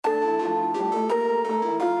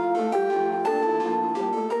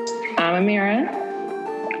I'm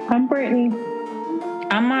Mira. I'm Brittany.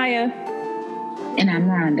 I'm Maya. And I'm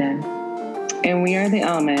Rhonda. And we are The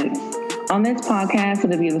Elements. On this podcast,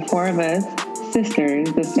 it'll be the four of us,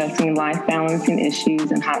 sisters, discussing life balancing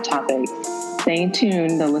issues and hot topics. Stay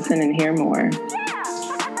tuned to listen and hear more.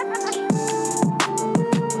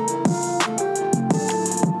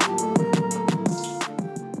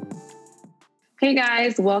 Hey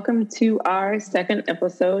guys, welcome to our second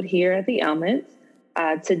episode here at The Elements.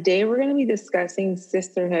 Today we're going to be discussing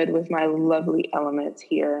sisterhood with my lovely elements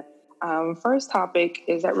here. First topic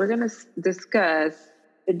is that we're going to discuss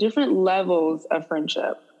the different levels of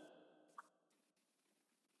friendship.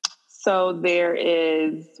 So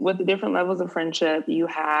with the different levels of friendship, you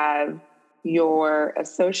have your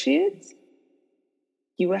associates,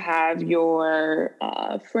 you have your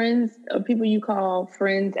friends, or people you call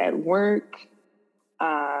friends at work.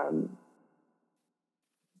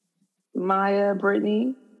 Maya,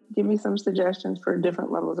 Brittany, give me some suggestions for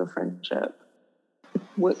different levels of friendship.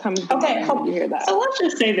 What comes to mind when you hear that? So let's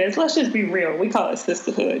just say this. Let's just be real. We call it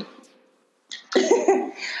sisterhood.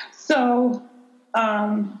 So,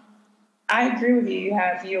 I agree with you. You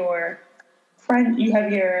have your friend, you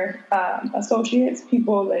have your associates,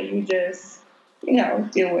 people that you just,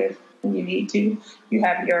 deal with when you need to. You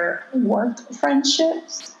have your work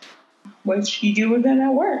friendships, which you do with them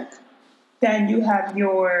at work. Then you have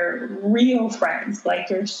your real friends, like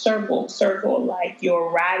your circle, like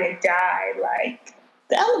your ride or die, like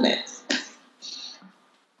the elements.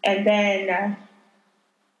 And then,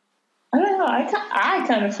 I don't know, I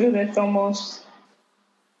kind of feel that's almost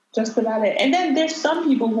just about it. And then there's some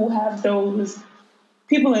people who have those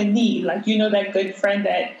people in need, like, that good friend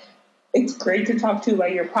that it's great to talk to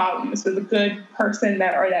about your problems. So the good person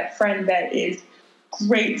that friend that is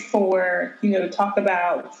great for, talk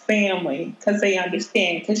about family because they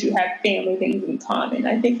understand, because you have family things in common.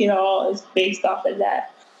 I think it all is based off of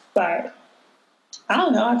that. But I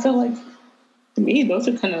don't know. I feel like, to me, those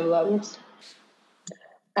are kind of levels.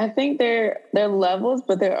 I think they're levels,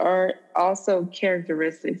 but there are also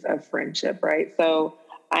characteristics of friendship, right? So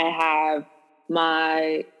I have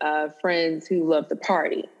my friends who love to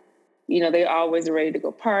party. They're always ready to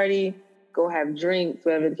go party, go have drinks,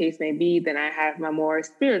 whatever the case may be. Then I have my more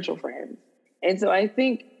spiritual friends. And so I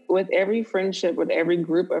think with every friendship, with every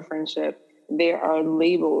group of friendship, there are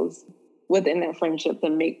labels within that friendship to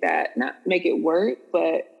not make it work,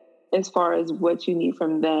 but as far as what you need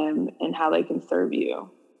from them and how they can serve you.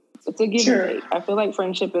 It's a give and take. I feel like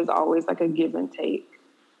friendship is always like a give and take.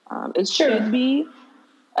 It should be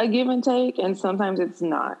a give and take, and sometimes it's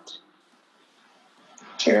not.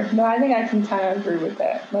 Sure. No, I think I can kind of agree with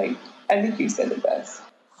that. Like, I think you said it best.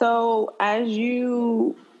 So as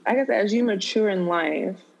you mature in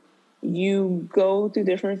life, you go through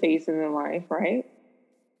different phases in life, right?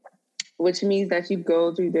 Which means that you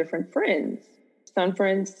go through different friends. Some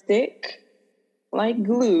friends stick like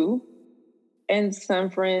glue, and some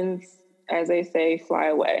friends, as they say, fly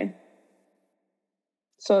away.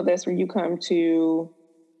 So that's where you come to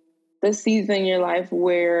the season in your life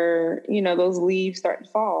where, those leaves start to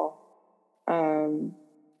fall.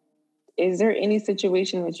 Is there any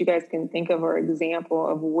situation that you guys can think of or example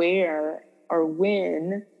of where or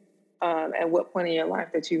when, at what point in your life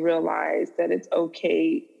that you realize that it's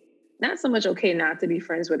okay, not so much okay not to be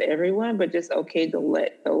friends with everyone, but just okay to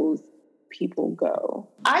let those people go?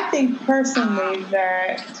 I think personally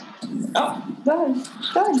that... Oh, go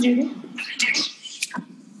ahead, Judy.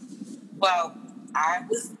 Well, I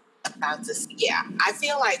was about to say, I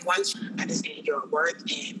feel like once you understand your worth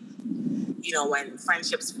and, when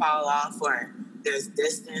friendships fall off or there's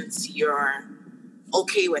distance, you're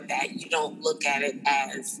okay with that. You don't look at it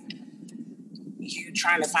as you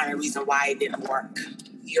trying to find a reason why it didn't work.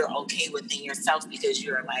 You're okay within yourself because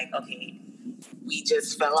you're like, okay, we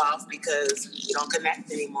just fell off because we don't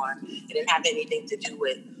connect anymore. It didn't have anything to do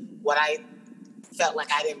with what I felt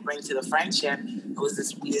like I didn't bring to the friendship. It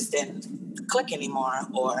was we just didn't click anymore,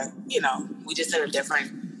 or, we just in a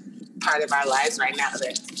different part of our lives right now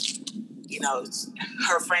that,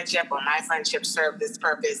 her friendship or my friendship served this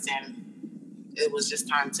purpose and it was just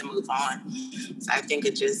time to move on. So I think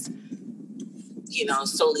it just,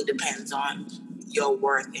 solely depends on your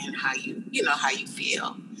worth and how you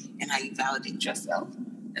feel and how you validate yourself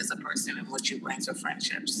as a person and what you bring to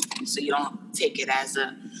friendships. So you don't take it as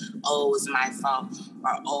it was my fault,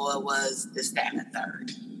 or it was this, that, and the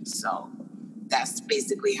third. So that's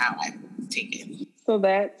basically how I take it. So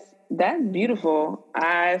that's beautiful.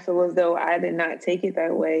 I feel as though I did not take it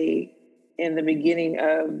that way in the beginning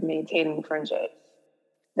of maintaining friendships.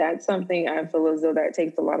 That's something I feel as though that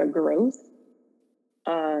takes a lot of growth.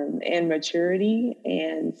 and maturity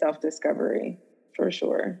and self-discovery, for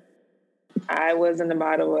sure. I was in the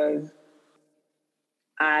model of,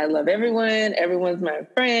 I love everyone, everyone's my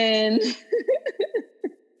friend.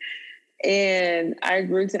 And I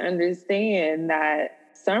grew to understand that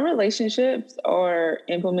some relationships are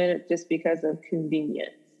implemented just because of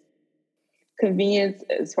convenience. Convenience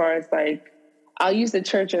as far as like, I'll use the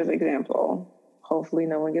church as an example. Hopefully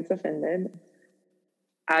no one gets offended.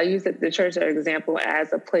 I'll use the church as an example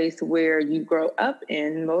as a place where you grow up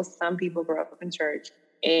in. Some people grow up in church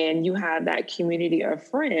and you have that community of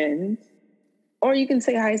friends, or you can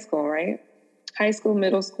say high school, right? High school,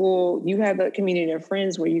 middle school, you have that community of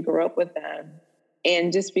friends where you grow up with them.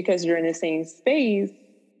 And just because you're in the same space,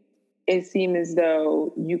 it seems as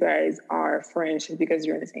though you guys are friends just because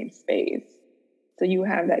you're in the same space. So you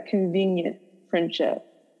have that convenient friendship.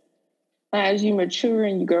 As you mature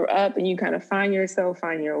and you grow up and you kind of find yourself,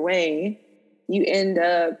 find your way, you end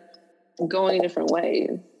up going different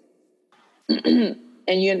ways.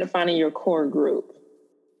 And you end up finding your core group.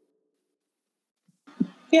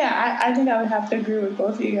 Yeah, I think I would have to agree with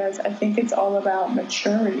both of you guys. I think it's all about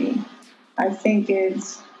maturity. I think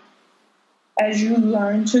it's as you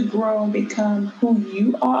learn to grow and become who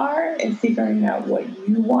you are and figuring out what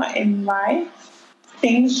you want in life,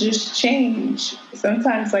 things just change.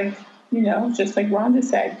 Sometimes, like, just like Rhonda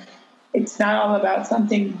said, it's not all about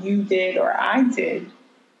something you did or I did.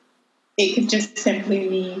 It could just simply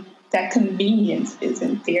mean that convenience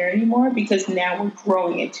isn't there anymore because now we're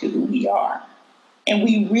growing into who we are. And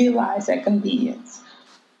we realize that convenience.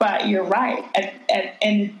 But you're right.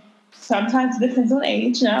 And sometimes it depends on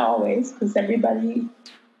age, not always, because everybody,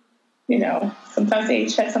 sometimes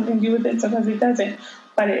age has something to do with it, sometimes it doesn't.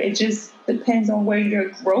 But it just depends on where your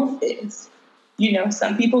growth is.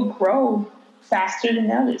 Some people grow faster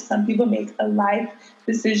than others. Some people make a life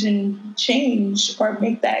decision change or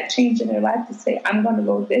make that change in their life to say, I'm going to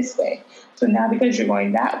go this way. So now because you're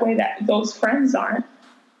going that way, that those friends aren't.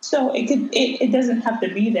 So it doesn't have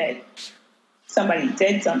to be that somebody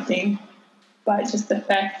did something, but just the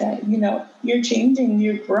fact that, you're changing,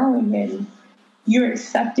 you're growing, and you're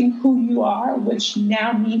accepting who you are, which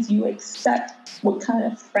now means you accept what kind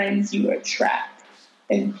of friends you attract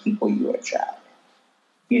and people you attract,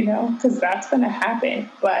 because that's going to happen.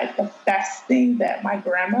 But the best thing that my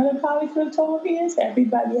grandmother probably could have told me is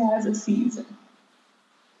everybody has a season.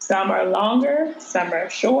 Some are longer, some are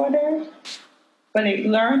shorter, but they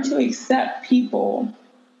learn to accept people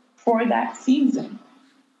for that season.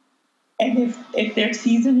 And if their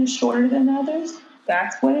season is shorter than others,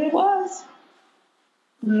 that's what it was.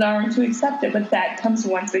 Learn to accept it. But that comes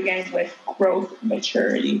once again with growth,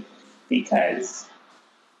 maturity, because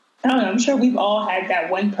I don't know, I'm sure we've all had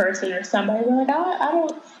that one person or somebody we're like, I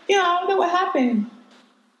don't know what happened.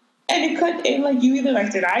 And like you either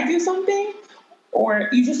like, did I do something? Or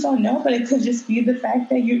you just don't know, but it could just be the fact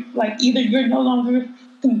that you're like, either you're no longer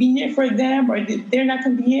convenient for them or they're not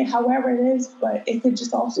convenient, however it is. But it could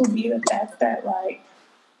just also be the fact that, like,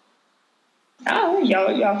 I don't know,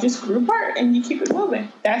 y'all just grew apart and you keep it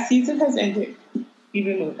moving. That season has ended. Keep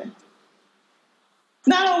it moving. It's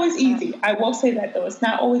not always easy. I will say that, though. It's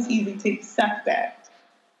not always easy to accept that.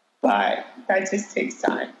 But that just takes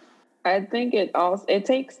time. I think it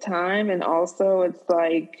takes time, and also it's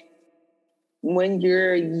like, when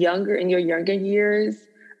you're younger, in your younger years,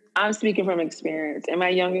 I'm speaking from experience. In my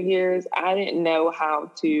younger years, I didn't know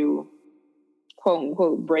how to, quote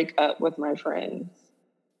unquote, break up with my friends.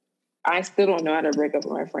 I still don't know how to break up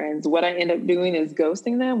with my friends. What I end up doing is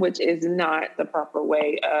ghosting them, which is not the proper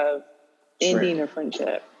way of ending a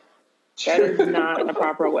friendship. That is not the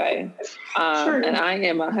proper way. And I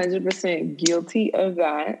am 100% guilty of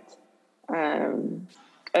that,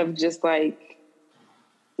 of just like,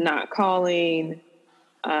 not calling,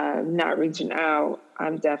 not reaching out.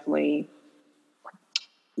 I'm definitely,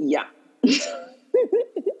 yeah.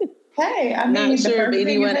 Hey, I mean, not sure if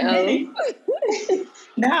anyone else.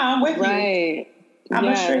 Nah, I'm with you. Right. I'm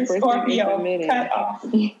a straight Scorpio. Cut off.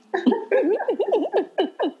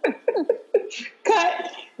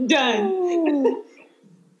 Cut. Done.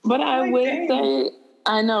 But I would say,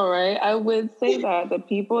 I know, right? I would say that the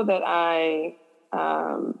people that I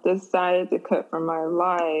decided to cut from my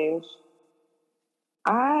life,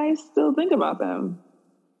 I still think about them.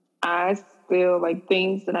 I still, like,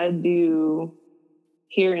 things that I do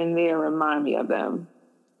here and there remind me of them.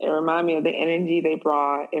 It remind me of the energy they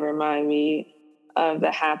brought. It remind me of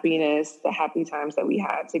the happiness, the happy times that we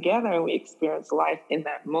had together, and we experienced life in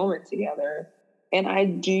that moment together. And I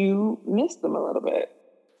do miss them a little bit.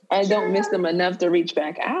 I don't miss them enough to reach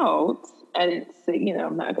back out. I didn't say,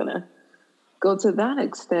 I'm not going to go to that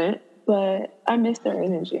extent, but I miss their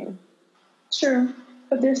energy. True,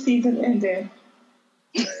 but their season ended.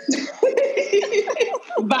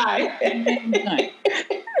 Bye.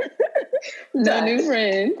 No new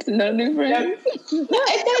friends. No new friends. No,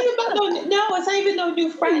 it's not even about it's not even no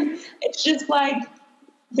new friends. It's just like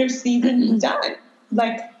their season done.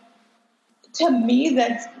 Like, to me,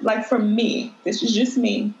 that's like, for me, this is just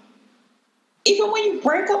me. Even when you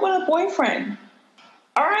break up with a boyfriend,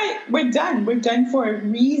 all right, we're done. We're done for a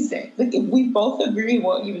reason. Like, if we both agree,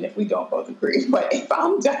 well, even if we don't both agree, but if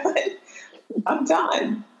I'm done, I'm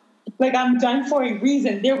done. Like, I'm done for a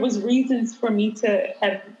reason. There was reasons for me to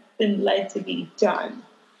have been led to be done.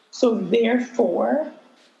 So therefore,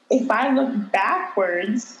 if I look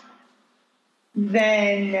backwards,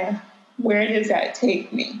 then where does that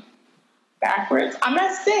take me? Backwards? I'm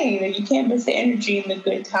not saying that you can't miss the energy in the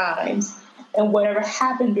good times and whatever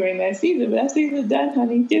happened during that season, but that season's done,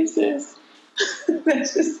 honey. Deuces.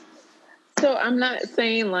 That's just... So I'm not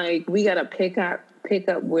saying like we gotta pick up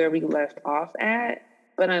where we left off at,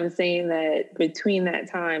 but I'm saying that between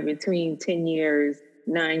that time, between 10 years,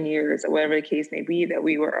 9 years, or whatever the case may be that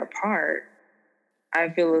we were apart, I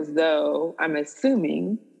feel as though I'm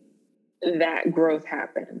assuming that growth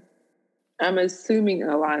happened. I'm assuming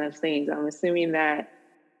a lot of things. I'm assuming that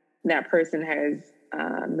that person has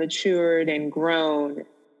matured and grown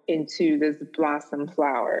into this blossom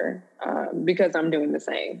flower because I'm doing the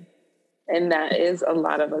same. And that is a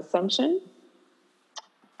lot of assumption.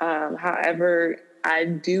 However, I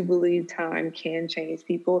do believe time can change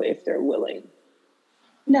people if they're willing.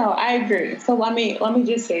 No, I agree. So let me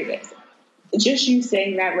just say this. Just you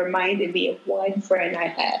saying that reminded me of one friend I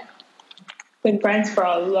had. Been friends for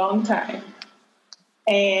a long time.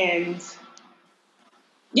 And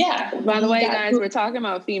yeah. By the way, guys, we're talking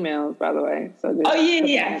about females, by the way. So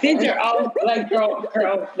yeah. These are all like girl,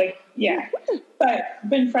 like, yeah. But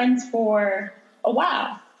been friends for a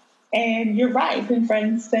while. And you're right, been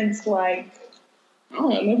friends since like, I don't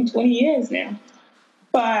know, maybe 20 years now.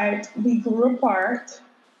 But we grew apart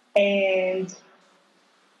and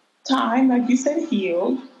time, like you said,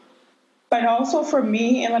 healed. But also for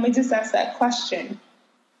me, and let me just ask that question.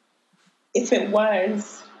 If it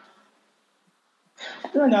was, I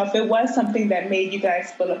don't know, if it was something that made you guys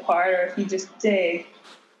split apart or if you just did,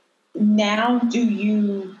 now do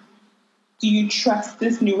you trust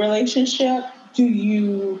this new relationship? Are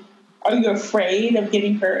you afraid of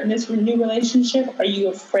getting hurt in this new relationship? Are you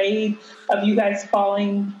afraid of you guys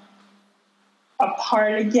falling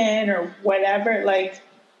apart again or whatever? Like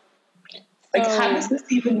how does this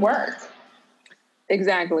even work?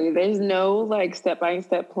 Exactly. There's no like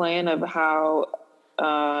step-by-step plan of how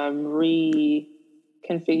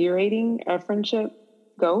reconfigurating a friendship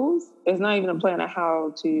goes. It's not even a plan of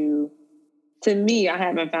how to me, I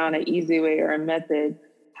haven't found an easy way or a method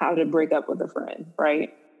how to break up with a friend,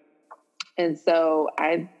 right? And so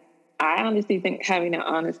I honestly think having an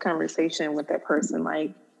honest conversation with that person,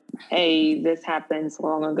 like, hey, this happened so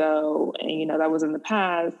long ago, and that was in the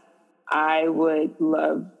past. I would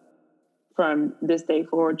love from this day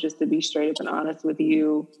forward just to be straight up and honest with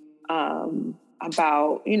you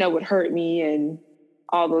about what hurt me and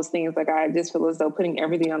all those things. Like, I just feel as though putting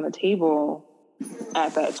everything on the table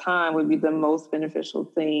at that time would be the most beneficial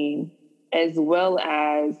thing, as well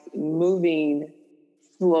as moving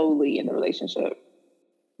slowly in the relationship,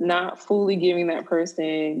 not fully giving that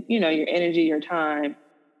person, your energy, your time,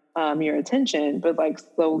 your attention, but like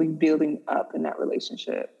slowly building up in that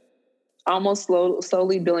relationship, almost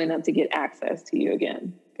slowly building up to get access to you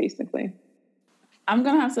again, basically. I'm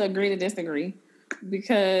going to have to agree to disagree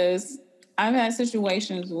because I've had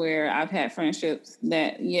situations where I've had friendships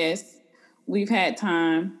that, yes, we've had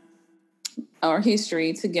time or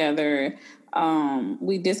history together.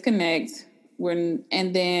 We disconnect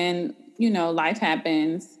and then, life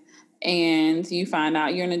happens and you find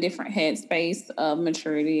out you're in a different headspace of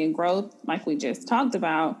maturity and growth, like we just talked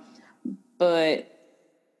about. But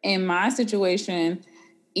in my situation,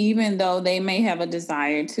 even though they may have a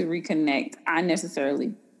desire to reconnect, I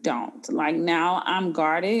necessarily don't. Like, now I'm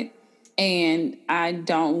guarded and I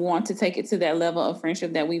don't want to take it to that level of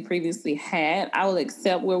friendship that we previously had. I will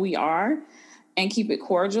accept where we are and keep it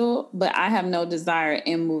cordial, but I have no desire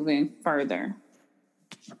in moving further.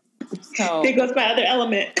 So there goes my other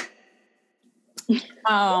element.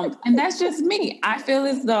 And that's just me. I feel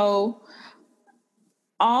as though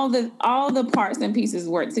all the parts and pieces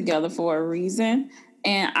work together for a reason.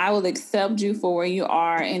 And I will accept you for where you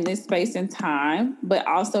are in this space and time, but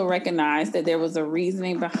also recognize that there was a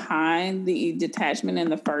reasoning behind the detachment in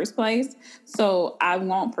the first place. So I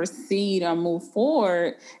won't proceed or move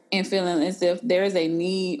forward in feeling as if there is a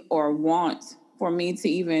need or want for me to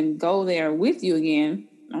even go there with you again.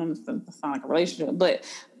 I don't know if it sound like a relationship, but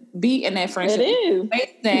be in that friendship.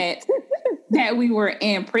 It is. That we were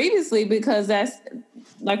in previously, because that's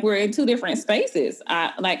like we're in two different spaces.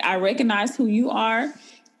 I recognize who you are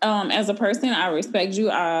as a person. I respect you.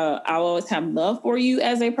 I always have love for you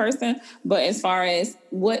as a person. But as far as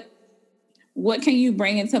what can you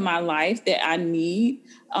bring into my life that I need,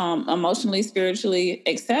 emotionally, spiritually,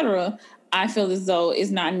 etc., I feel as though it's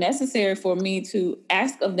not necessary for me to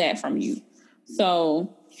ask of that from you.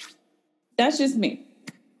 So that's just me.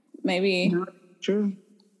 Maybe. No, true.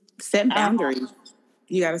 Set boundaries.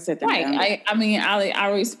 You got to set them boundaries. I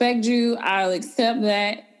respect you. I'll accept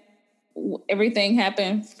that everything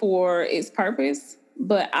happened for its purpose,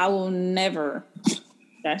 but I will never.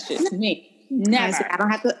 That's just me. Never. I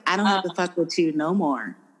don't have to fuck with you no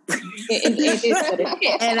more. It is what it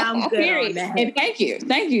is. And I'm good on that. And thank you,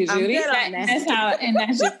 Judy. That's how, and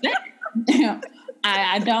that's just that.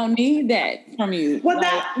 I don't need that from you. Well,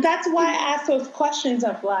 that's why I asked those questions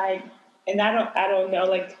of like, and I don't know,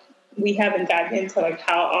 like we haven't gotten into like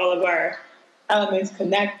how all of our elements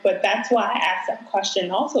connect, but that's why I asked that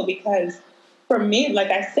question also, because for me, like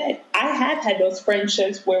I said, I have had those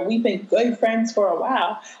friendships where we've been good friends for a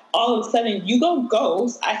while. All of a sudden you go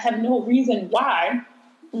ghost. I have no reason why.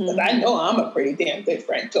 Because I know I'm a pretty damn good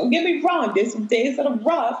friend. Don't get me wrong. There's some days that are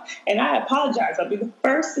rough, and I apologize. I'll be the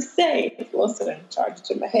first to say, listen, charge it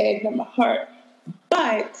to my head and my heart.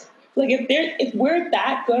 But like, if we're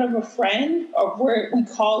that good of a friend, or we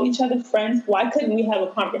call each other friends, why couldn't we have a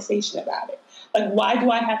conversation about it? Like, why do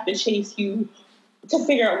I have to chase you to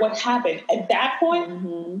figure out what happened? At that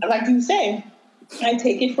point, like you say, I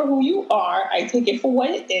take it for who you are. I take it for what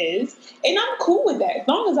it is. And I'm cool with that. As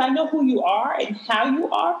long as I know who you are and how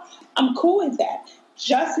you are, I'm cool with that.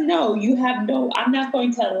 Just know I'm not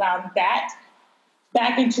going to allow that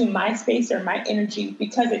back into my space or my energy,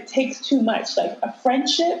 because it takes too much. Like, a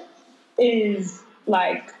friendship is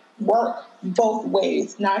like work both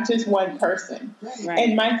ways, not just one person. Right.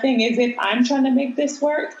 And my thing is, if I'm trying to make this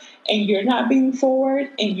work and you're not being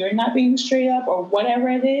forward and you're not being straight up or whatever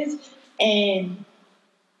it is, and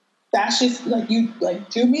that's just like, you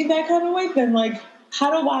like do me that kind of way, then like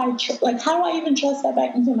how do I even trust that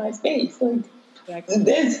back into my space? Like,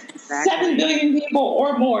 there's 7 billion people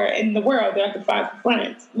or more in the world that I can find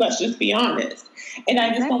friends. Let's just be honest. And I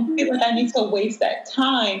just don't feel like I need to waste that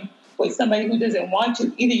time with somebody who doesn't want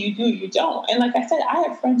to. Either you do or you don't. And like I said, I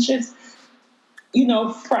have friendships,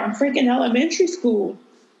 from freaking elementary school.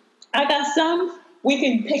 I got some we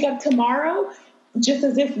can pick up tomorrow, just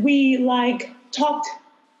as if we like talked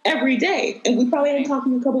every day, and we probably hadn't talked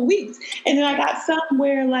in a couple of weeks. And then I got some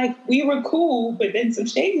where like we were cool, but then some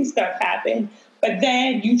shady stuff happened. But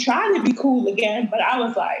then you try to be cool again, but I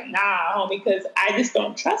was like, nah, homie, because I just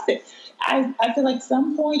don't trust it. I feel like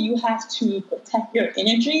some point you have to protect your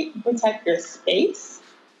energy, protect your space.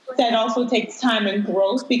 That also takes time and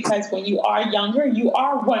growth, because when you are younger, you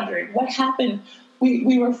are wondering what happened.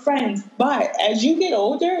 We were friends, but as you get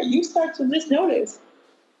older, you start to just notice,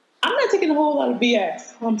 I'm not taking a whole lot of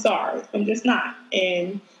BS. I'm sorry. I'm just not.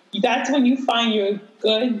 And that's when you find your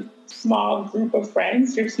good small group of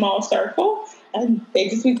friends, your small circle, and they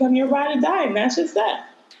just become your ride or die. And that's just that.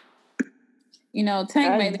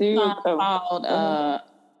 Tank made a song called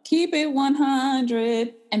Keep It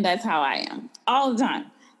 100. And that's how I am all the time.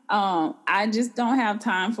 I just don't have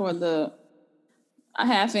time for the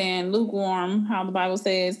half in, lukewarm, how the Bible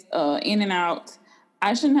says, in and out.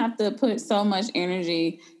 I shouldn't have to put so much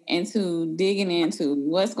energy into digging into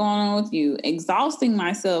what's going on with you, exhausting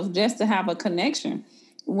myself just to have a connection,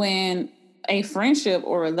 when a friendship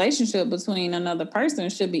or relationship between another person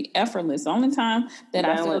should be effortless. The only time that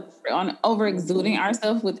I feel on over exuding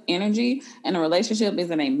ourselves with energy in a relationship is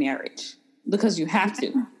in a marriage, because you have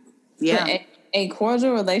to. Yeah. A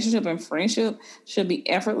cordial relationship and friendship should be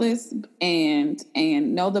effortless, and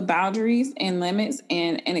know the boundaries and limits,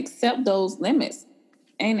 and accept those limits,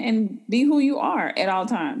 and be who you are at all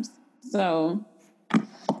times. So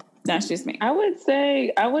that's just me. I would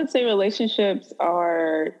say relationships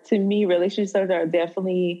are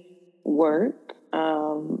definitely work,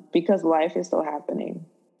 because life is still happening.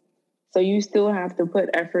 So you still have to put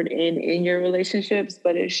effort in your relationships,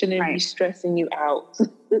 but it shouldn't be stressing you out.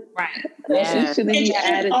 Right. It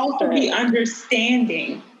should also be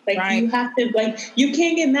understanding. Like, you have to, like, you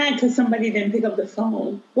can't get mad because somebody didn't pick up the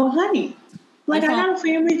phone. Well, honey, like, I have a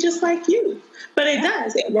family just like you. But it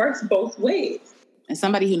does. It works both ways. And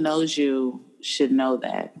somebody who knows you should know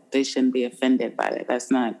that. They shouldn't be offended by that.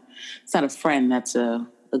 It's not a friend. That's a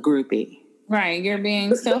groupie. Right, you're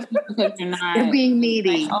being selfish because you're not. You're being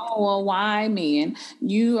needy. Like, oh well, why me? And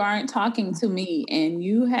you aren't talking to me, and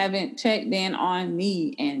you haven't checked in on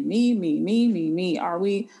me, and me. Are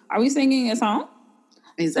we singing a song?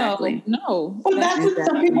 Exactly. So, no. Well, that's what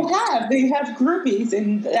some people have. They have groupies,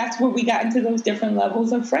 and that's where we got into those different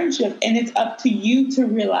levels of friendship. And it's up to you to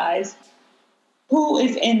realize who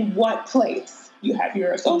is in what place. You have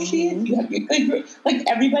your associates, you have your good group.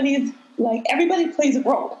 Everybody plays a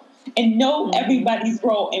role, and know everybody's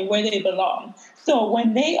role and where they belong. So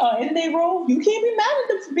when they are in their role, you can't be mad at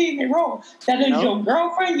them for being in their role. That is your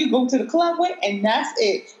girlfriend you go to the club with, and that's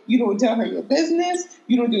it. You don't tell her your business.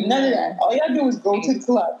 You don't do none of that. All y'all do is go to the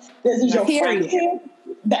club. This is your friend here.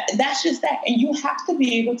 That's just that. And you have to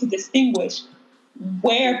be able to distinguish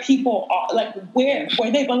where people are, where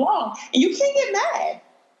they belong. And you can't get mad.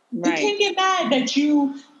 Right. You can't get mad that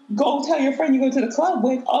you go tell your friend you go to the club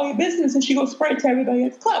with all your business and she goes spread to everybody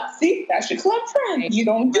at the club. See, that's your club friend. You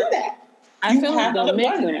don't do that. I feel like don't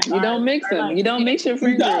mix them. You don't mix them. You don't mix your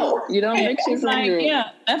friend group. You don't mix your friend group. Yeah,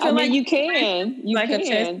 I feel like you can. You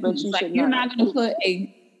can, but you should not. You're not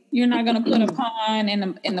going to put a pawn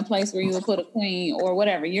in the place where you would put a queen or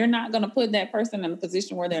whatever. You're not going to put that person in a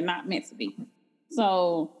position where they're not meant to be.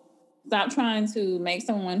 So stop trying to make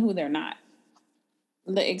someone who they're not.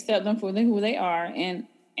 Accept them for who they are and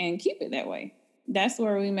keep it that way. That's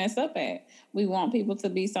where we mess up at. We want people to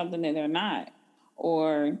be something that they're not,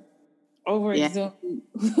 or over exude.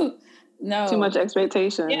 No, too much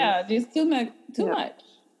expectation. Yeah, just too much.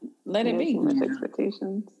 Let it be. Too much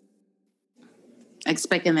expectations.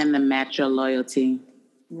 Expecting them to match your loyalty.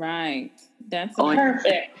 Right. That's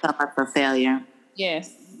perfect. Up for failure.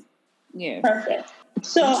 Yes. Perfect.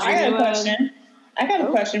 So I got a question. I got a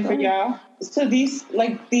question for y'all. So these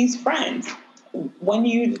friends, when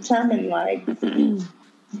you determine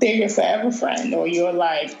they're your forever friend, or you're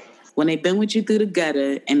when they've been with you through the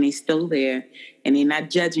gutter and they still there and they're not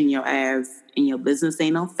judging your ass and your business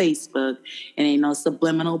ain't on Facebook and ain't no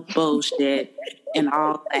subliminal bullshit and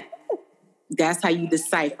all that. That's how you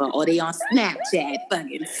decipher. Or they on Snapchat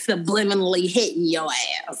fucking subliminally hitting your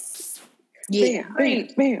ass. Yeah.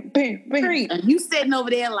 Bam. And you sitting over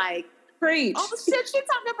there preach. Oh shit, she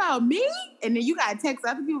talking about me? And then you gotta text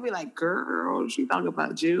other people be like, girl, she talking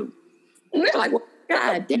about you. And they're like, well,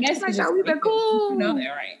 God damn, that's like how we been cool. You know that,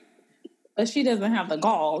 right? But she doesn't have the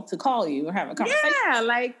gall to call you or have a conversation. Yeah,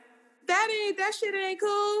 that shit ain't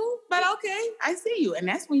cool. But okay, I see you. And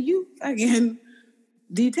that's when you again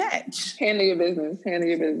detach. Handle your business.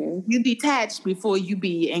 You detach before you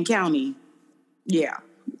be in county. Yeah.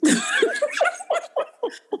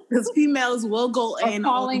 Because females will go in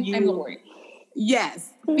on you.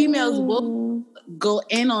 Yes. Females will go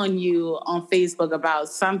in on you on Facebook about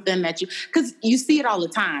something that because you see it all the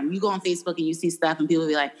time. You go on Facebook and you see stuff and people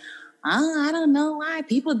be like, I don't know why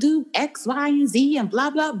people do X, Y, and Z and blah,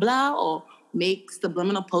 blah, blah, or make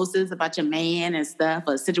subliminal posters about your man and stuff,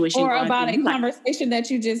 or a situation. Or about a conversation that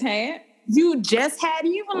you just had. You just had,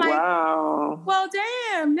 and you were like, wow. Well,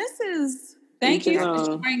 damn, this is... Thank you for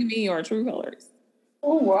showing me your true colors.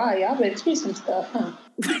 Oh, wow. Y'all been through some stuff, huh?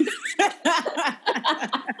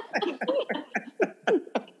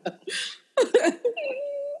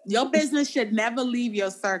 Your business should never leave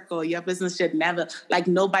your circle. Your business should never,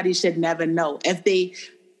 nobody should never know. If they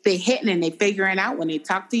hitting and they figuring out when they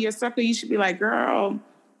talk to your circle, you should be like, girl,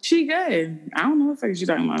 she good. I don't know what the fuck she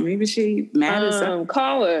talking about. Maybe she mad or something.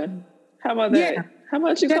 Call her. How about that? Yeah. How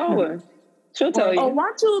about you call her? She'll tell you. Or why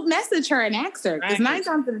don't you message her and ask her? Because 9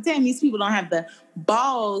 times out of 10, these people don't have the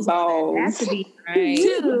balls. To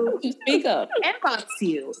speak up. Inbox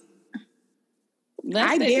you.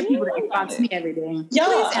 I dare people to inbox me every day. Yo,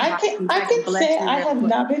 I can say I have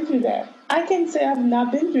not been through that. I can say I've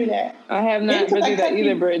not been through that. I have not been through that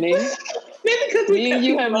either, Brittany. Maybe because me and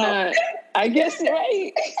you have not. I guess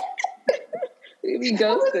right. We be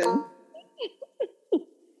ghosting.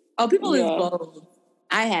 Oh, people is bold.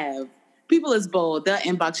 I have. People is bold. They'll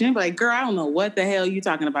inbox you and be like, girl, I don't know what the hell you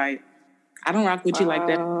talking about. I don't rock with you like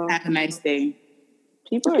that. Have a nice day.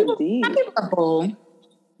 People are deep. People are bold.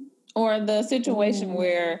 Or the situation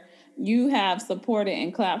where you have supported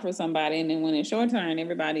and clapped for somebody, and then when it's your turn,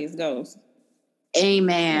 everybody is ghost.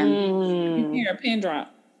 Amen. You hear a pin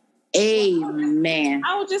drop. Amen.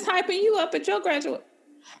 I was just hyping you up at your graduate.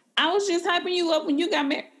 I was just hyping you up when you got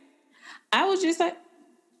married. I was just like,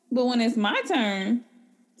 but when it's my turn,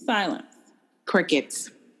 silence.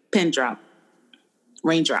 Crickets. Pin drop.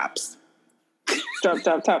 Raindrops. Top.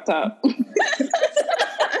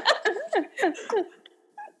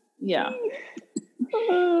 Yeah.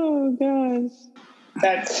 Oh gosh.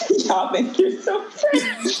 That's y'all think you're so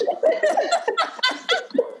French.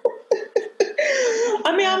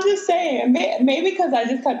 I mean, I'm just saying, maybe because I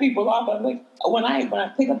just cut people off. I'm like, when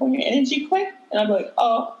I pick up on your energy quick, and I'm like,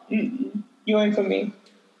 oh, you ain't for me.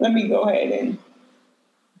 Let me go ahead and.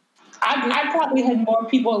 I probably had more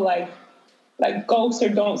people like ghost or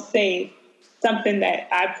don't say something that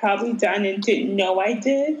I've probably done and didn't know I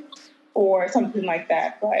did, or something like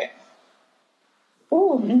that. But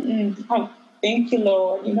thank you,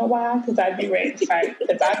 Lord. You know why? Because I'd be ready to fight.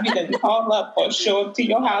 Because I'd be to call up or show up to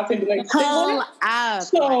your house and be like, pull up.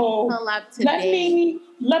 So pull up today.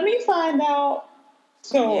 Let me find out.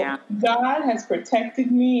 So God has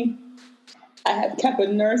protected me. I have kept a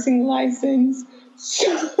nursing license.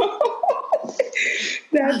 So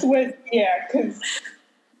that's what, because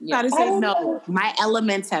Gotta say no. My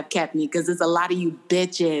elements have kept me because there's a lot of you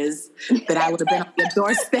bitches that I would have been on your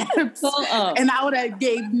doorsteps and I would have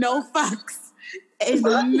gave no fucks. It's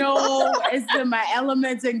been my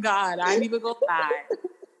elements and God. I ain't even gonna lie.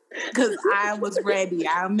 Because I was ready.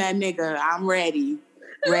 I'm that nigga. I'm ready.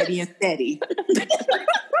 Ready and steady.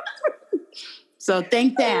 So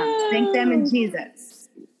thank them. Thank them in Jesus.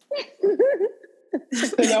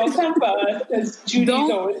 So don't come for us because Judy's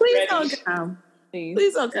always ready. Don't come.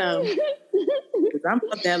 Please don't come. Because I'm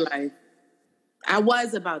about that life. I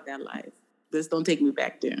was about that life. Just don't take me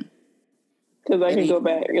back there. Because I can go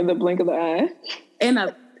back in the blink of the eye.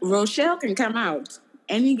 And Rochelle can come out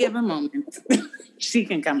any given moment. She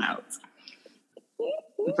can come out.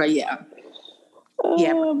 But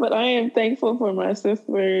but I am thankful for my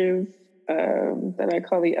sisters that I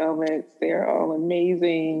call the elements. They're all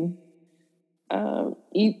amazing.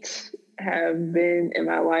 Each have been in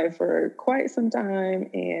my life for quite some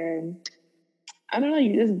time, and I don't know,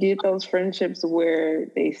 you just get those friendships where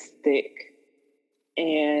they stick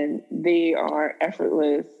and they are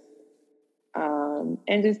effortless,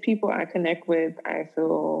 and just people I connect with. I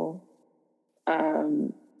feel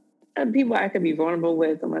and people I could be vulnerable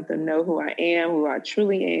with and let them know who I am, who I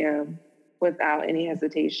truly am, without any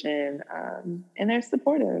hesitation, and they're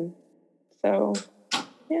supportive. So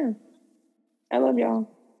I love y'all.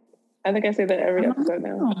 I think I say that every episode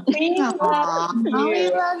now. We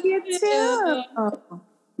love you too.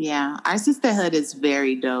 Yeah, our sisterhood is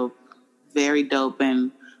very dope. Very dope.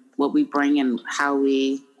 And what we bring and how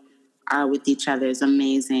we are with each other is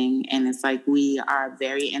amazing. And it's like we are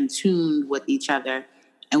very in tune with each other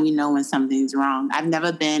and we know when something's wrong. I've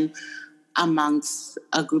never been amongst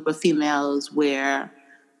a group of females where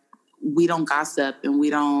we don't gossip and we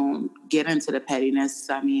don't get into the pettiness.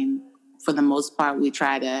 I mean, for the most part, we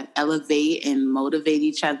try to elevate and motivate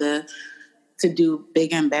each other to do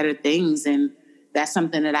bigger and better things. And that's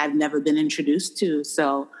something that I've never been introduced to.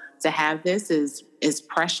 So to have this is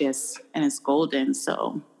precious and it's golden.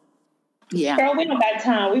 So, yeah. Girl, we don't got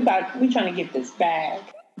time. We trying to get this bag.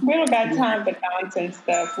 We don't got time for nonsense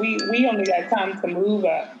stuff. We only got time to move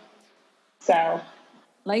up. So.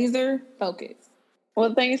 Laser focus.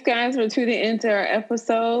 Well, thanks, guys, for tuning into our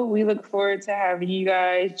episode. We look forward to having you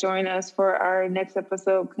guys join us for our next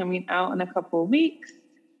episode coming out in a couple of weeks.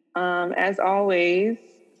 As always,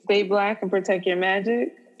 stay Black and protect your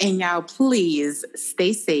magic. And y'all, please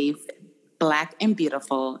stay safe, Black and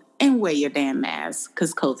beautiful, and wear your damn mask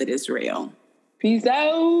because COVID is real. Peace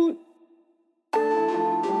out.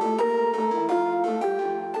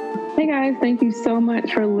 Hey, guys, thank you so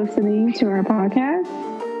much for listening to our podcast.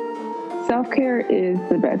 Self-care is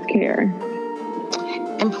the best care.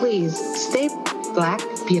 And please stay Black,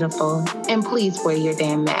 beautiful, and please wear your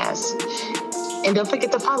damn mask. And don't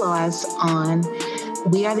forget to follow us on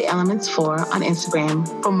We Are the Elements 4 on Instagram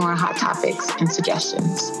for more hot topics and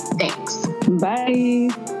suggestions. Thanks. Bye.